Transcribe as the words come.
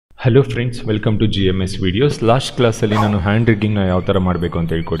Hello friends, welcome to GMS videos. Last ಕ್ಲಾಸಲ್ಲಿ ನಾನು hand ರಿಗ್ಗಿಂಗ್ನ ಯಾವ ಥರ ಮಾಡಬೇಕು ಅಂತ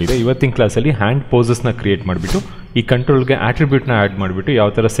ಹೇಳ್ಕೊಟ್ಟಿದ್ದೆ. ಇವತ್ತಿನ ಕ್ಲಾಸಲ್ಲಿ ಹ್ಯಾಂಡ್ ಪೋಸಸ್ನ ಕ್ರಿಯೇಟ್ ಮಾಡಿಬಿಟ್ಟು ಈ ಕಂಟ್ರೋಲ್ಗೆ ಆಟ್ರಿಬ್ಯೂಟ್ನ ಆ್ಯಡ್ ಮಾಡಿಬಿಟ್ಟು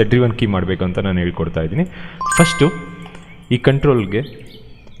ಯಾವ ಥರ ಸೆಟ್ ಡ್ರಿವನ್ ಕೀ ಮಾಡಬೇಕು ಅಂತ ನಾನು ಹೇಳ್ಕೊಡ್ತಾ ಇದ್ದೀನಿ. ಫಸ್ಟು ಈ ಕಂಟ್ರೋಲ್ಗೆ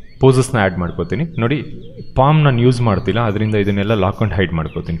ಪೋಸಸ್ನ ಆ್ಯಡ್ ಮಾಡ್ಕೋತೀನಿ. ನೋಡಿ, ಪಾಮ್ ನಾನು ಯೂಸ್ ಮಾಡ್ತಿಲ್ಲ, ಅದರಿಂದ ಇದನ್ನೆಲ್ಲ ಲಾಕ್ ಆ್ಯಂಡ್ ಹೈಡ್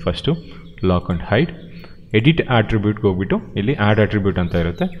ಮಾಡ್ಕೋತೀನಿ. First lock and hide, edit ಆಟ್ರಿಬ್ಯೂಟ್ಗೆ ಹೋಗ್ಬಿಟ್ಟು ಇಲ್ಲಿ ಆ್ಯಡ್ ಆಟ್ರಿಬ್ಯೂಟ್ ಅಂತ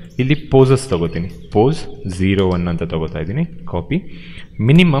ಇರುತ್ತೆ, ಇಲ್ಲಿ ಪೋಸಸ್ ತೊಗೋತೀನಿ. ಪೋಸ್ 01 ಅಂತ ತೊಗೋತಾ ಇದ್ದೀನಿ, ಕಾಪಿ.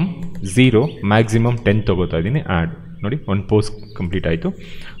 ಮಿನಿಮಮ್ 0, ಮ್ಯಾಕ್ಸಿಮಮ್ 10 ತೊಗೋತಾ ಇದ್ದೀನಿ, ಆ್ಯಡ್. ನೋಡಿ, ಒಂದು ಪೋಸ್ ಕಂಪ್ಲೀಟ್ ಆಯಿತು.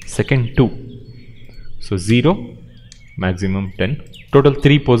 ಸೆಕೆಂಡ್ 2, ಸೊ 0, ಮ್ಯಾಕ್ಸಿಮಮ್ 10, ಟೋಟಲ್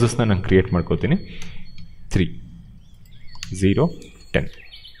 3 ಪೋಸಸ್ನ ನಾನು ಕ್ರಿಯೇಟ್ ಮಾಡ್ಕೋತೀನಿ. 3, 0, 10,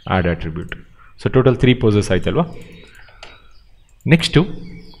 add attribute. So total 3 possess ಆಯ್ತಲ್ವಾ. ನೆಕ್ಸ್ಟು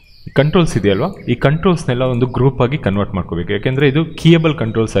ಕಂಟ್ರೋಲ್ಸ್ ಇದೆಯಲ್ವಾ, ಈ ಕಂಟ್ರೋಲ್ಸ್ನೆಲ್ಲ ಒಂದು ಗ್ರೂಪ್ ಆಗಿ ಕನ್ವರ್ಟ್ ಮಾಡ್ಕೋಬೇಕು. ಯಾಕೆಂದರೆ ಇದು ಕೀಯಬಲ್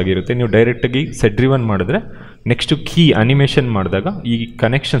ಕಂಟ್ರೋಲ್ಸ್ ಆಗಿರುತ್ತೆ. ನೀವು ಡೈರೆಕ್ಟಾಗಿ ಸೆಟ್ ಡ್ರಿವನ್ ಮಾಡಿದ್ರೆ ನೆಕ್ಸ್ಟು ಕೀ ಅನಿಮೇಷನ್ ಮಾಡಿದಾಗ ಈ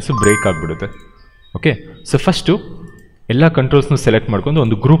ಕನೆಕ್ಷನ್ಸು ಬ್ರೇಕ್ ಆಗಿಬಿಡುತ್ತೆ. ಓಕೆ, ಸೊ ಫಸ್ಟು ಎಲ್ಲ ಕಂಟ್ರೋಲ್ಸ್ನು ಸೆಲೆಕ್ಟ್ ಮಾಡ್ಕೊಂಡು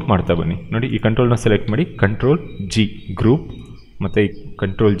ಒಂದು ಗ್ರೂಪ್ ಮಾಡ್ತಾ ಬನ್ನಿ. ನೋಡಿ, ಈ ಕಂಟ್ರೋಲ್ನ ಸೆಲೆಕ್ಟ್ ಮಾಡಿ, ಕಂಟ್ರೋಲ್ G ಗ್ರೂಪ್, ಮತ್ತು ಈ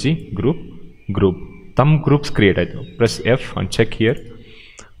ಕಂಟ್ರೋಲ್ G ಗ್ರೂಪ್ ತಮ್ಮ ಗ್ರೂಪ್ಸ್ ಕ್ರಿಯೇಟ್ ಆಯಿತು. Press F and check here.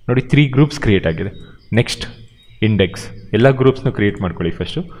 ನೋಡಿ, 3 ಗ್ರೂಪ್ಸ್ ಕ್ರಿಯೇಟ್ ಆಗಿದೆ. ನೆಕ್ಸ್ಟ್ ಇಂಡೆಕ್ಸ್, ಎಲ್ಲ ಗ್ರೂಪ್ಸ್ನು ಕ್ರಿಯೇಟ್ ಮಾಡ್ಕೊಳ್ಳಿ.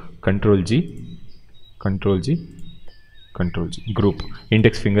 First control G group,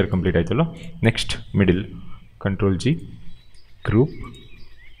 index finger complete ಆಯ್ತಲ್ಲ. Next middle, control G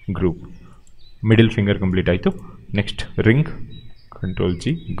group, middle finger complete ಆಯಿತು. Next ring, control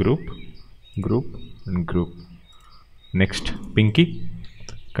G group and group. Next Pinki,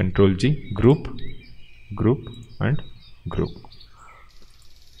 control G group and group.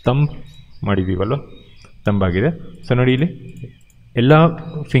 Thumb ಮಾಡಿದ್ದೀವಲ್ಲ, ತಂಬಾಗಿದೆ. So ನೋಡಿ, ಇಲ್ಲಿ ಎಲ್ಲ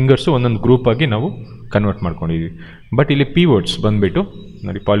fingers ಒಂದೊಂದು ಗ್ರೂಪಾಗಿ ನಾವು convert ಮಾಡ್ಕೊಂಡಿದ್ದೀವಿ. But ಇಲ್ಲಿ ಪೀವರ್ಡ್ಸ್ ಬಂದುಬಿಟ್ಟು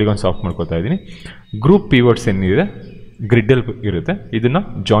ನೋಡಿ, ಪಾಲಿಗಾನ್ಸ್ ಆಫ್ ಮಾಡ್ಕೋತಾ ಇದ್ದೀನಿ. ಗ್ರೂಪ್ ಪೀವರ್ಡ್ಸ್ ಏನಿದೆ ಗ್ರಿಡ್ಡಲ್ಲಿ ಇರುತ್ತೆ, ಇದನ್ನು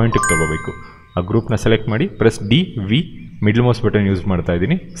ಜಾಯಿಂಟಿಗೆ ತೊಗೋಬೇಕು. ಆ ಗ್ರೂಪ್ನ ಸೆಲೆಕ್ಟ್ ಮಾಡಿ, press DV, middle mouse button use ಮಾಡ್ತಾ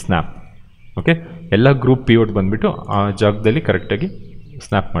ಇದ್ದೀನಿ, ಸ್ನ್ಯಾಪ್. ಓಕೆ, ಎಲ್ಲ ಗ್ರೂಪ್ ಪೀವರ್ಡ್ ಬಂದುಬಿಟ್ಟು ಆ ಜಾಗದಲ್ಲಿ ಕರೆಕ್ಟಾಗಿ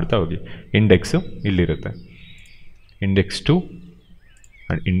ಸ್ನ್ಯಾಪ್ ಮಾಡ್ತಾ ಹೋಗಿ. Index ಇಲ್ಲಿರುತ್ತೆ, index 2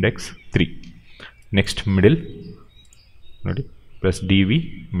 and index 3. Next middle, ನೋಡಿ, plus DV,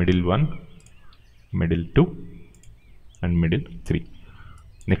 middle 1, middle 2 and middle 3.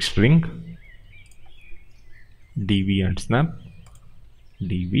 Next ring, DV and snap,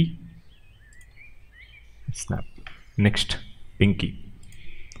 DV snap. Next Pinki,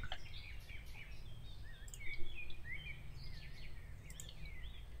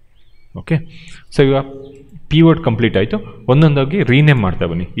 okay. So ಇವಾಗ ಪೀವರ್ಡ್ ಕಂಪ್ಲೀಟ್ ಆಯಿತು. ಒಂದೊಂದಾಗಿ ರೀನೇಮ್ ಮಾಡ್ತಾ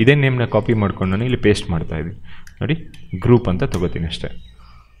ಬನ್ನಿ. ಇದೇ ನೇಮ್ನ ಕಾಪಿ ಮಾಡ್ಕೊಂಡು ನಾನು ಇಲ್ಲಿ ಪೇಸ್ಟ್ ಮಾಡ್ತಾ ಇದ್ದೀನಿ. ನೋಡಿ, ಗ್ರೂಪ್ ಅಂತ ತೊಗೋತೀನಿ ಅಷ್ಟೇ.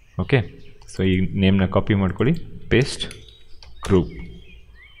 ಓಕೆ, ಸೊ ಈ ನೇಮ್ನ ಕಾಪಿ ಮಾಡ್ಕೊಳ್ಳಿ, paste, group.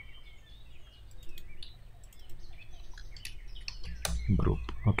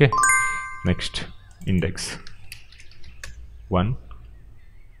 Okay, next index 1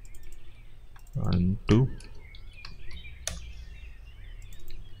 and 2,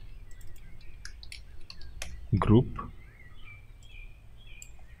 group.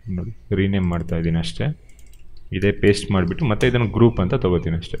 ನೋಡಿ, ರೀನೇಮ್ ಮಾಡ್ತಾ ಇದ್ದೀನಿ ಅಷ್ಟೇ. ಇದೇ ಪೇಸ್ಟ್ ಮಾಡಿಬಿಟ್ಟು ಮತ್ತೆ ಇದನ್ನು ಗ್ರೂಪ್ ಅಂತ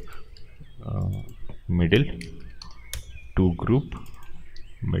ತೊಗೋತೀನಿ ಅಷ್ಟೇ. Middle 2 group,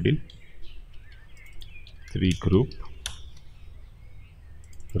 middle 3 group,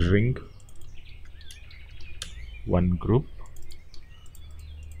 ring 1 group,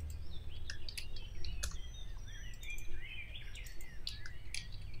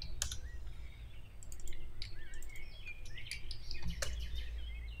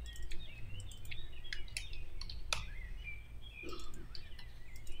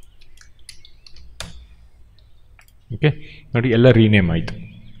 okay. ನೋಡಿ, ಎಲ್ಲ ರೀನೇಮ್ ಆಯಿತು.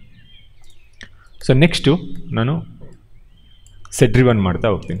 ಸೊ ನೆಕ್ಸ್ಟು ನಾನು ಸೆಟ್ ಡ್ರಿವನ್ ಮಾಡ್ತಾ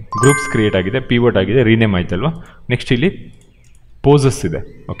ಹೋಗ್ತೀನಿ. ಗ್ರೂಪ್ಸ್ ಕ್ರಿಯೇಟ್ ಆಗಿದೆ, ಪಿವೋಟ್ ಆಗಿದೆ, ರೀನೇಮ್ ಆಯ್ತಲ್ವ. ನೆಕ್ಸ್ಟ್ ಇಲ್ಲಿ ಪೋಸಸ್ ಇದೆ.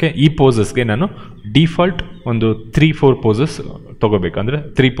 ಓಕೆ, ಈ ಪೋಸಸ್ಗೆ ನಾನು ಡಿಫಾಲ್ಟ್ ಒಂದು 3-4 ಪೋಸಸ್ ತೊಗೋಬೇಕು. ಅಂದರೆ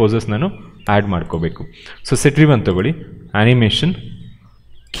 3 ಪೋಸಸ್ ನಾನು ಆ್ಯಡ್ ಮಾಡ್ಕೋಬೇಕು. ಸೊ ಸೆಟ್ ಡ್ರಿವನ್ ತೊಗೊಳ್ಳಿ, animation,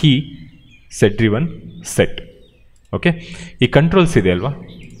 key, set driven, set. Okay, ಈ ಕಂಟ್ರೋಲ್ಸ್ ಇದೆ ಅಲ್ವಾ,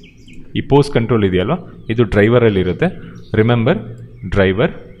 ಈ ಪೋಸ್ ಕಂಟ್ರೋಲ್ ಇದೆಯಲ್ವ, ಇದು ಡ್ರೈವರಲ್ಲಿರುತ್ತೆ. Remember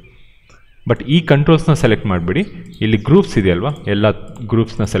driver. ಬಟ್ ಈ ಕಂಟ್ರೋಲ್ಸ್ನ ಸೆಲೆಕ್ಟ್ ಮಾಡಿಬಿಡಿ. ಇಲ್ಲಿ ಗ್ರೂಪ್ಸ್ ಇದೆಯಲ್ವಾ, ಎಲ್ಲ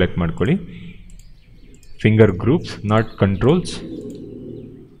ಗ್ರೂಪ್ಸ್ನ ಸೆಲೆಕ್ಟ್ ಮಾಡ್ಕೊಳ್ಳಿ. Finger groups, not controls.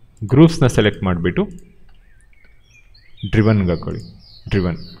 ಗ್ರೂಪ್ಸ್ನ select ಮಾಡಿಬಿಟ್ಟು ಡ್ರಿವನ್ಗೆ ಹಾಕೊಳ್ಳಿ,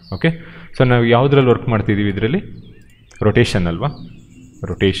 ಡ್ರಿವನ್. ಓಕೆ, ಸೊ ನಾವು ಯಾವುದ್ರಲ್ಲಿ ವರ್ಕ್ ಮಾಡ್ತಿದ್ದೀವಿ, ಇದರಲ್ಲಿ ರೊಟೇಷನ್ ಅಲ್ವಾ,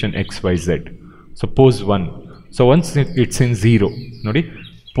 rotation XYZ. So pose 1. So once it's in 0, ನೋಡಿ,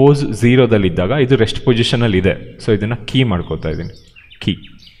 ಪೋಸ್ 0ದಲ್ಲಿದ್ದಾಗ ಇದು ರೆಸ್ಟ್ ಪೊಸಿಷನಲ್ಲಿ ಇದೆ. ಸೊ ಇದನ್ನು ಕೀ ಮಾಡ್ಕೋತಾ ಇದ್ದೀನಿ, ಕೀ.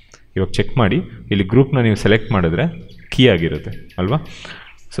 ಇವಾಗ ಚೆಕ್ ಮಾಡಿ, ಇಲ್ಲಿ ಗ್ರೂಪ್ನ ನೀವು ಸೆಲೆಕ್ಟ್ ಮಾಡಿದ್ರೆ ಕೀ ಆಗಿರುತ್ತೆ ಅಲ್ವಾ.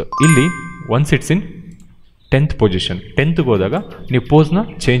 ಸೊ ಇಲ್ಲಿ once it's in 10th position, 10th ಹೋದಾಗ ನೀವು ಪೋಸ್ನ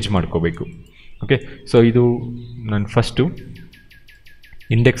ಚೇಂಜ್ ಮಾಡ್ಕೋಬೇಕು. ಓಕೆ, ಸೊ ಇದು ನಾನು ಫಸ್ಟು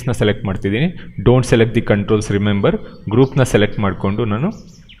ಇಂಡೆಕ್ಸ್ನ ಸೆಲೆಕ್ಟ್ ಮಾಡ್ತಿದ್ದೀನಿ. Don't select the controls, remember ಗ್ರೂಪ್ನ ಸೆಲೆಕ್ಟ್ ಮಾಡಿಕೊಂಡು ನಾನು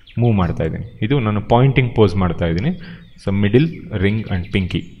ಮೂವ್ ಮಾಡ್ತಾಯಿದ್ದೀನಿ. ಇದು ನಾನು ಪಾಯಿಂಟಿಂಗ್ ಪೋಸ್ ಮಾಡ್ತಾಯಿದ್ದೀನಿ. So middle, ring and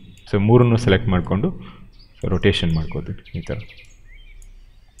Pinki, so ಮೂರನ್ನು ಸೆಲೆಕ್ಟ್ ಮಾಡಿಕೊಂಡು ರೊಟೇಷನ್ ಮಾಡ್ಕೋತೀನಿ ಈ ಥರ.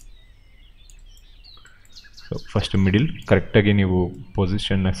 ಸೊ ಫಸ್ಟ್ ಮಿಡಿಲ್ ಕರೆಕ್ಟಾಗಿ ನೀವು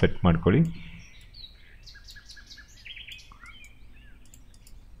ಪೊಸಿಷನ್ನ ಸೆಟ್ ಮಾಡ್ಕೊಳ್ಳಿ.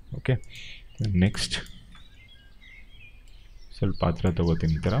 ಓಕೆ, ನೆಕ್ಸ್ಟ್ ಸ್ವಲ್ಪ ಹತ್ರ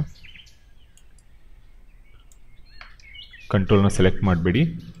ತಗೋತೀನಿ ಈ ಥರ. ಕಂಟ್ರೋಲ್ನ ಸೆಲೆಕ್ಟ್ ಮಾಡಬೇಡಿ.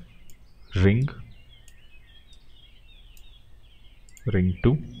 Ring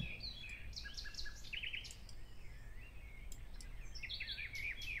 2,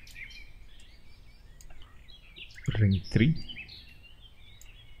 ring 3,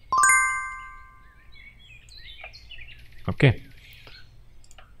 okay,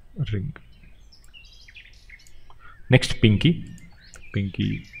 ring. Next Pinki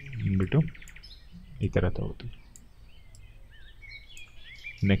ಅಂದ್ಬಿಟ್ಟು ಈ ಥರ ತಗೋತೀವಿ.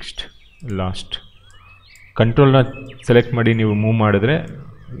 ನೆಕ್ಸ್ಟ್ ಲಾಸ್ಟ್ ಕಂಟ್ರೋಲ್ನ ಸೆಲೆಕ್ಟ್ ಮಾಡಿ ನೀವು ಮೂವ್ ಮಾಡಿದ್ರೆ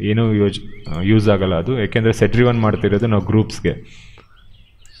ಏನೂ ಯೂಸ್ ಆಗಲ್ಲ ಅದು, ಯಾಕೆಂದರೆ ಸೆಟ್ ಡ್ರಿವನ್ ಮಾಡ್ತಿರೋದು ನಾವು ಗ್ರೂಪ್ಸ್ಗೆ.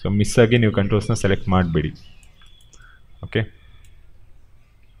 ಸೊ ಮಿಸ್ಸಾಗಿ ನೀವು ಕಂಟ್ರೋಲ್ಸ್ನ ಸೆಲೆಕ್ಟ್ ಮಾಡಬೇಡಿ. ಓಕೆ,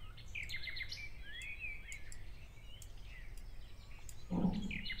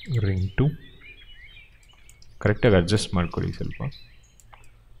 ರಿಂಗ್ 2 ಕರೆಕ್ಟಾಗಿ ಅಡ್ಜಸ್ಟ್ ಮಾಡ್ಕೊಳ್ಳಿ ಸ್ವಲ್ಪ.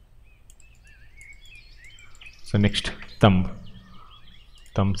 ಸೊ ನೆಕ್ಸ್ಟ್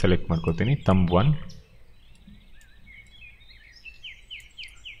ಥಂಬ್ ಸೆಲೆಕ್ಟ್ ಮಾಡ್ಕೋತೀನಿ. ಥಂಬ್ 1,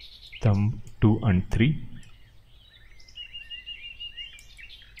 ಥಂಬ್ 2 and 3,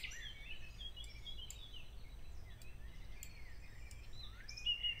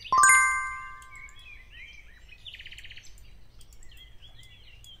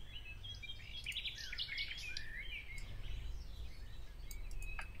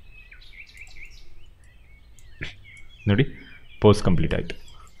 ನೋಡಿ ಪೋಸ್ ಕಂಪ್ಲೀಟ್ ಆಯಿತು.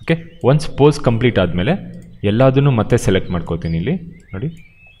 ಓಕೆ, ಒನ್ಸ್ ಪೋಸ್ ಕಂಪ್ಲೀಟ್ ಆದಮೇಲೆ ಎಲ್ಲದನ್ನು ಮತ್ತೆ ಸೆಲೆಕ್ಟ್ ಮಾಡ್ಕೋತೀನಿ. ಇಲ್ಲಿ ನೋಡಿ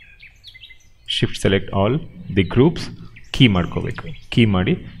shift select all the groups, key ಮಾಡ್ಕೋಬೇಕು. ಕೀ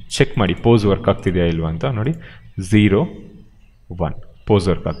ಮಾಡಿ ಚೆಕ್ ಮಾಡಿ ಪೋಸ್ ವರ್ಕ್ ಆಗ್ತಿದೆಯಾ ಇಲ್ವಾ ಅಂತ. ನೋಡಿ 0, 1 ಪೋಸ್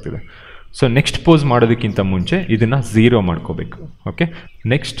ವರ್ಕ್ ಆಗ್ತಿದೆ. ಸೊ ನೆಕ್ಸ್ಟ್ ಪೋಸ್ ಮಾಡೋದಕ್ಕಿಂತ ಮುಂಚೆ ಇದನ್ನು 0 ಮಾಡ್ಕೋಬೇಕು. Okay,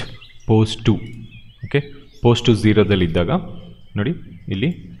 next pose 2. Okay, pose 2 0ದಲ್ಲಿದ್ದಾಗ ನೋಡಿ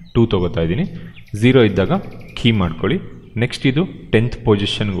ಇಲ್ಲಿ 2 ತೊಗೋತಾ ಇದ್ದೀನಿ. 0 ಇದ್ದಾಗ ಕೀ ಮಾಡ್ಕೊಳ್ಳಿ. ನೆಕ್ಸ್ಟ್ ಇದು 10th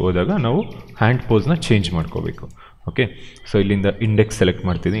ಪೊಸಿಷನ್ಗೆ ಹೋದಾಗ ನಾವು ಹ್ಯಾಂಡ್ ಪೋಸ್ನ ಚೇಂಜ್ ಮಾಡ್ಕೋಬೇಕು. ಓಕೆ, ಸೊ ಇಲ್ಲಿಂದ ಇಂಡೆಕ್ಸ್ ಸೆಲೆಕ್ಟ್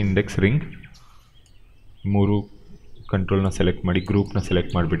ಮಾಡ್ತಿದ್ದೀನಿ. ಇಂಡೆಕ್ಸ್, ರಿಂಗ್ 3 ಕಂಟ್ರೋಲ್ನ ಸೆಲೆಕ್ಟ್ ಮಾಡಿ ಗ್ರೂಪ್ನ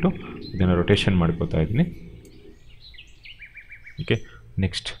ಸೆಲೆಕ್ಟ್ ಮಾಡಿಬಿಟ್ಟು ಇದನ್ನು ರೊಟೇಷನ್ ಮಾಡ್ಕೋತಾ ಇದ್ದೀನಿ. Okay,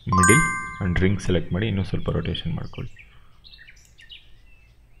 next middle and ring select ಮಾಡಿ ಇನ್ನೂ ಸ್ವಲ್ಪ ರೊಟೇಷನ್ ಮಾಡ್ಕೊಳ್ಳಿ.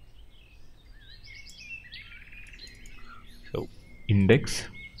 So index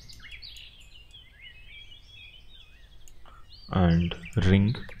and ring,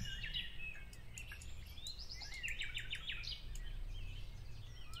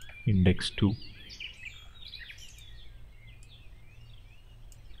 index 2,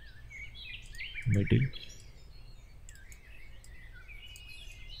 middle,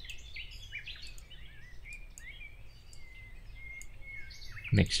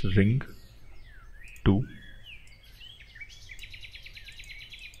 next ring 2,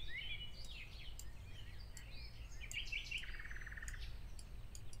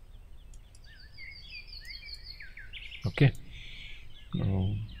 okay,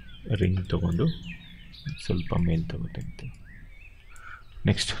 ring ತೊಗೊಂಡು ಸ್ವಲ್ಪ ಮೇಲ್ ತಗೋತೀನಿ.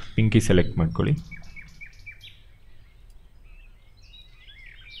 ನೆಕ್ಸ್ಟ್ ಪಿಂಕಿ ಸೆಲೆಕ್ಟ್ ಮಾಡ್ಕೊಳ್ಳಿ.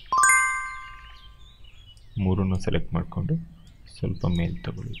 ಮೂರನ್ನು ಸೆಲೆಕ್ಟ್ ಮಾಡಿಕೊಂಡು ಸ್ವಲ್ಪ ಮೇಲ್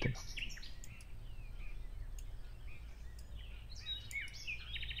ತಗೊಳ್ಳುತ್ತೆ.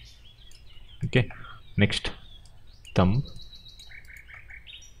 ಓಕೆ, ನೆಕ್ಸ್ಟ್ ಥಂಬ್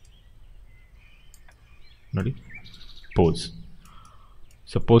ನೋಡಿ ಪೋಸ್.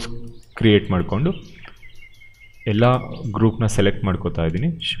 ಸೊ ಪೋಸ್ ಕ್ರಿಯೇಟ್ ಮಾಡಿಕೊಂಡು ಎಲ್ಲ ಗ್ರೂಪ್ನ ಸೆಲೆಕ್ಟ್ ಮಾಡ್ಕೋತಾ ಇದ್ದೀನಿ.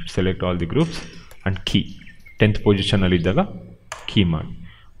 Shift select all the groups and key 10th ಪೊಸಿಷನಲ್ಲಿದ್ದಾಗ key ಮಾಡಿ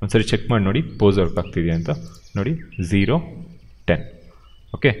ಒಂದ್ಸರಿ ಚೆಕ್ ಮಾಡಿ ನೋಡಿ ಪೋಸ್ ವರ್ಕ್ ಆಗ್ತಿದೆಯಾ ಅಂತ. ನೋಡಿ 0, 10.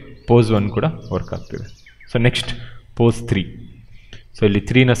 ಓಕೆ, ಪೋಸ್ 1 ಕೂಡ ವರ್ಕ್ ಆಗ್ತಿದೆ. So next pose 3. ಸೊ ಇಲ್ಲಿ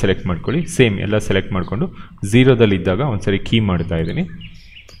 3ನ ಸೆಲೆಕ್ಟ್ ಮಾಡ್ಕೊಳ್ಳಿ. ಸೇಮ್ ಎಲ್ಲ ಸೆಲೆಕ್ಟ್ ಮಾಡಿಕೊಂಡು 0ದಲ್ಲಿದ್ದಾಗ ಒಂದ್ಸರಿ ಕೀ ಮಾಡ್ತಾ ಇದ್ದೀನಿ.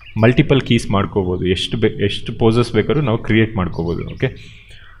 ಮಲ್ಟಿಪಲ್ ಕೀಸ್ ಮಾಡ್ಕೋಬೋದು, ಎಷ್ಟು ಪೋಸಸ್ ಬೇಕಾದ್ರೂ ನಾವು ಕ್ರಿಯೇಟ್ ಮಾಡ್ಕೋಬೋದು. Okay,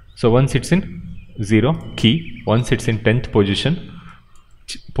 so once it's in 0 key, once it's in 10th position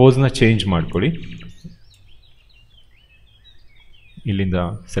ಪೋಸ್ನ change ಮಾಡ್ಕೊಳ್ಳಿ. ಇಲ್ಲಿಂದ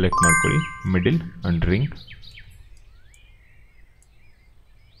ಸೆಲೆಕ್ಟ್ ಮಾಡ್ಕೊಳ್ಳಿ middle and ring.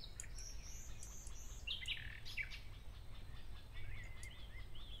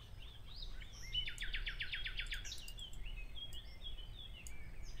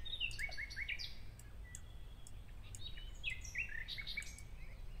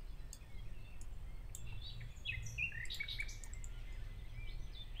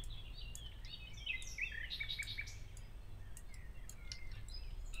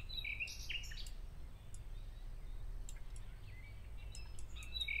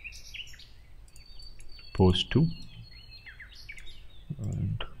 Pose 2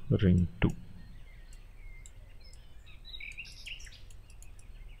 and ring 2.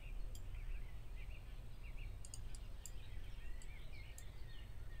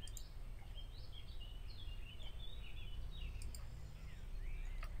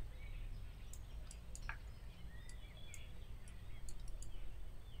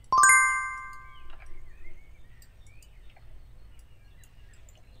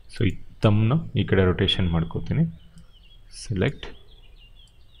 So ಈ ತಮ್ಮನ್ನ ಈ ಕಡೆ ರೊಟೇಷನ್ ಮಾಡ್ಕೋತೀನಿ. Select,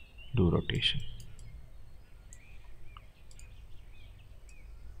 do rotation.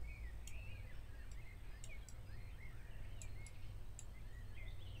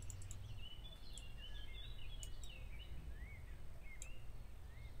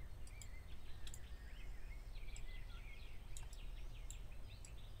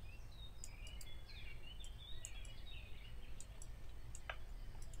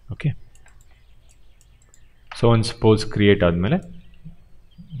 Okay, so ಒಂದು ಪೋಸ್ ಕ್ರಿಯೇಟ್ ಆದಮೇಲೆ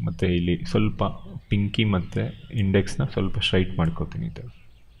ಮತ್ತು ಇಲ್ಲಿ ಸ್ವಲ್ಪ ಪಿಂಕಿ ಮತ್ತು ಇಂಡೆಕ್ಸ್ನ ಸ್ವಲ್ಪ ಸ್ಟ್ರೈಟ್ ಮಾಡ್ಕೋತೀನಿ. ಈ ಥರ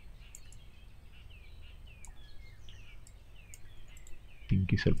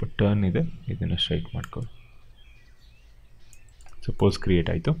ಪಿಂಕಿ ಸ್ವಲ್ಪ ಟರ್ನ್ ಇದೆ, ಇದನ್ನು ಸ್ಟ್ರೈಟ್ ಮಾಡ್ಕೊಳ್ಳಿ. ಸೊ ಪೋಸ್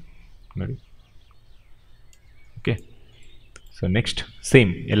ಕ್ರಿಯೇಟ್ ಆಯಿತು ನೋಡಿ. ಓಕೆ, ಸೊ ನೆಕ್ಸ್ಟ್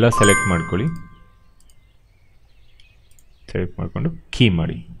ಸೇಮ್ ಎಲ್ಲ ಸೆಲೆಕ್ಟ್ ಮಾಡ್ಕೊಳ್ಳಿ. ಸೆಲೆಕ್ಟ್ ಮಾಡಿಕೊಂಡು ಕೀ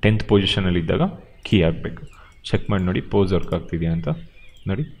ಮಾಡಿ. 10th ಪೊಸಿಷನಲ್ಲಿದ್ದಾಗ ಕೀ ಆಗಬೇಕು. ಚೆಕ್ ಮಾಡಿ ನೋಡಿ ಪೋಸ್ ವರ್ಕ್ ಆಗ್ತಿದೆಯಾ ಅಂತ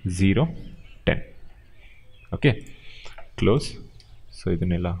ನೋಡಿ. 0, 10. Okay, close. ಸೊ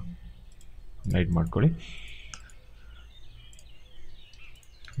ಇದನ್ನೆಲ್ಲ ಹೈಡ್ ಮಾಡ್ಕೊಳ್ಳಿ.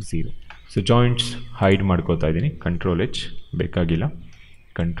 0. ಸೊ ಜಾಯಿಂಟ್ಸ್ ಹೈಡ್ ಮಾಡ್ಕೋತಾ ಇದ್ದೀನಿ. ಕಂಟ್ರೋಲ್ H, ಬೇಕಾಗಿಲ್ಲ.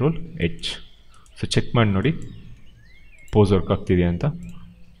 Control H. ಸೊ ಚೆಕ್ ಮಾಡಿ ನೋಡಿ ಪೋಸ್ ವರ್ಕ್ ಆಗ್ತಿದೆಯಾ ಅಂತ.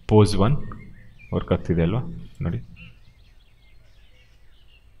 ಪೋಸ್ 1 ವರ್ಕ್ ಆಗ್ತಿದೆ ಅಲ್ವಾ ನೋಡಿ.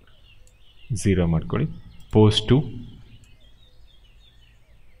 0 ಮಾಡ್ಕೊಳ್ಳಿ. Pose 2,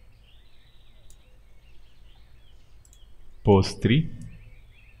 pose 3.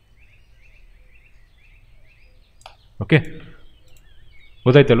 Okay,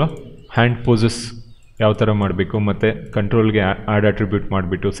 ಗೊತ್ತಾಯ್ತಲ್ವಾ hand possess ಯಾವ ಥರ ಮಾಡಬೇಕು ಮತ್ತು ಕಂಟ್ರೋಲ್ಗೆ ಆ್ಯಡ್ ಅಟ್ರಿಬ್ಯೂಟ್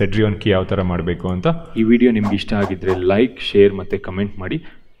ಮಾಡಿಬಿಟ್ಟು ಸೆಡ್ರಿಯನ್ ಕೀ ಯಾವ ಥರ ಮಾಡಬೇಕು ಅಂತ. ಈ ವಿಡಿಯೋ ನಿಮ್ಗೆ ಇಷ್ಟ ಆಗಿದ್ದರೆ ಲೈಕ್, ಶೇರ್ ಮತ್ತು ಕಮೆಂಟ್ ಮಾಡಿ.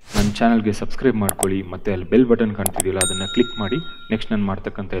 ನನ್ನ ಚಾನಲ್ಗೆ ಸಬ್ಸ್ಕ್ರೈಬ್ ಮಾಡ್ಕೊಳ್ಳಿ ಮತ್ತು ಅಲ್ಲಿ ಬೆಲ್ ಬಟನ್ ಕಾಣ್ತಿದೆಯಲ್ಲ ಅದನ್ನು ಕ್ಲಿಕ್ ಮಾಡಿ. ನೆಕ್ಸ್ಟ್ ನಾನು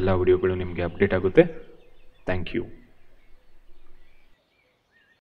ಮಾಡ್ತಕ್ಕಂಥ ಎಲ್ಲ ವಿಡಿಯೋಗಳು ನಿಮಗೆ ಅಪ್ಡೇಟ್ ಆಗುತ್ತೆ. Thank you.